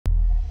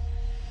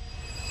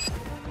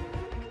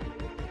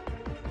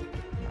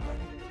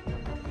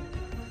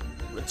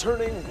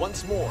returning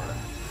once more.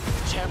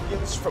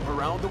 Champions from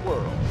around the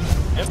world.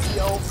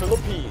 MPL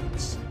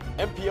Philippines,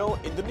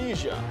 MPL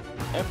Indonesia,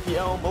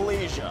 MPL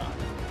Malaysia,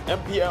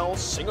 MPL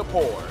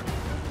Singapore,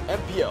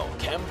 MPL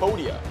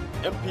Cambodia,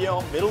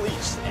 MPL Middle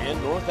East and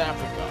North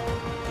Africa,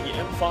 the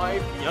M5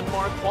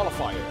 Myanmar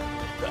Qualifier,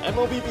 the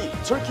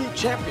MLBB Turkey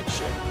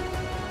Championship,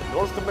 the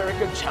North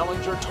America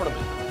Challenger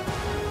Tournament,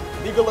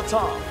 Liga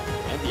Latam,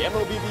 and the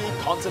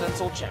MLBB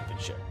Continental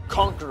Championship.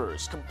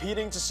 Conquerors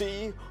competing to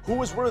see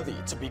who is worthy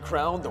to be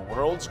crowned the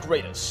world's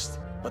greatest.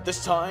 But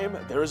this time,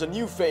 there is a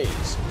new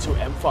phase to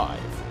M5.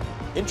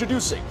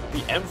 Introducing the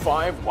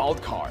M5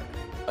 Wildcard,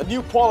 a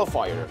new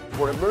qualifier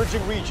for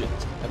emerging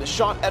regions and a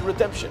shot at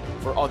redemption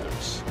for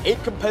others.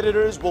 8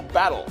 competitors will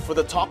battle for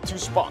the top 2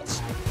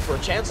 spots for a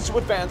chance to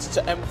advance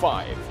to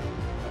M5.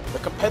 The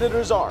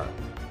competitors are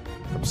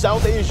from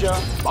South Asia,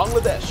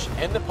 Bangladesh,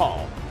 and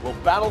Nepal will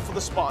battle for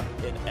the spot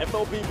in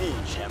MLBB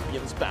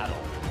Champions Battle.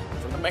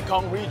 From the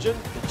Mekong region,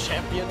 the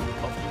champion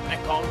of the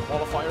Mekong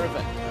Qualifier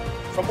event.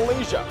 From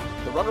Malaysia,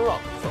 the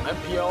runner-up from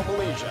MPL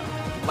Malaysia.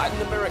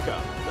 Latin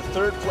America, the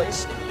 3rd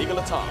place in Liga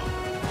Latam.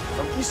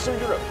 From Eastern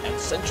Europe and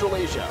Central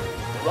Asia,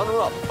 the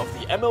runner-up of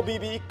the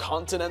MLBB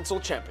Continental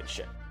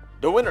Championship.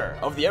 The winner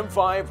of the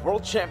M5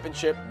 World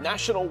Championship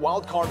National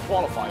Wildcard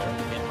Qualifier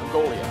in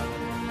Mongolia.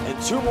 And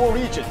 2 more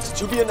regions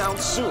to be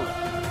announced soon.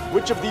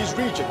 Which of these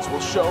regions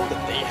will show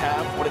that they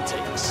have what it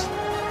takes?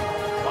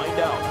 Find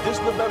out this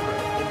November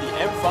in the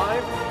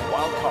M5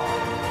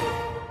 Wildcard.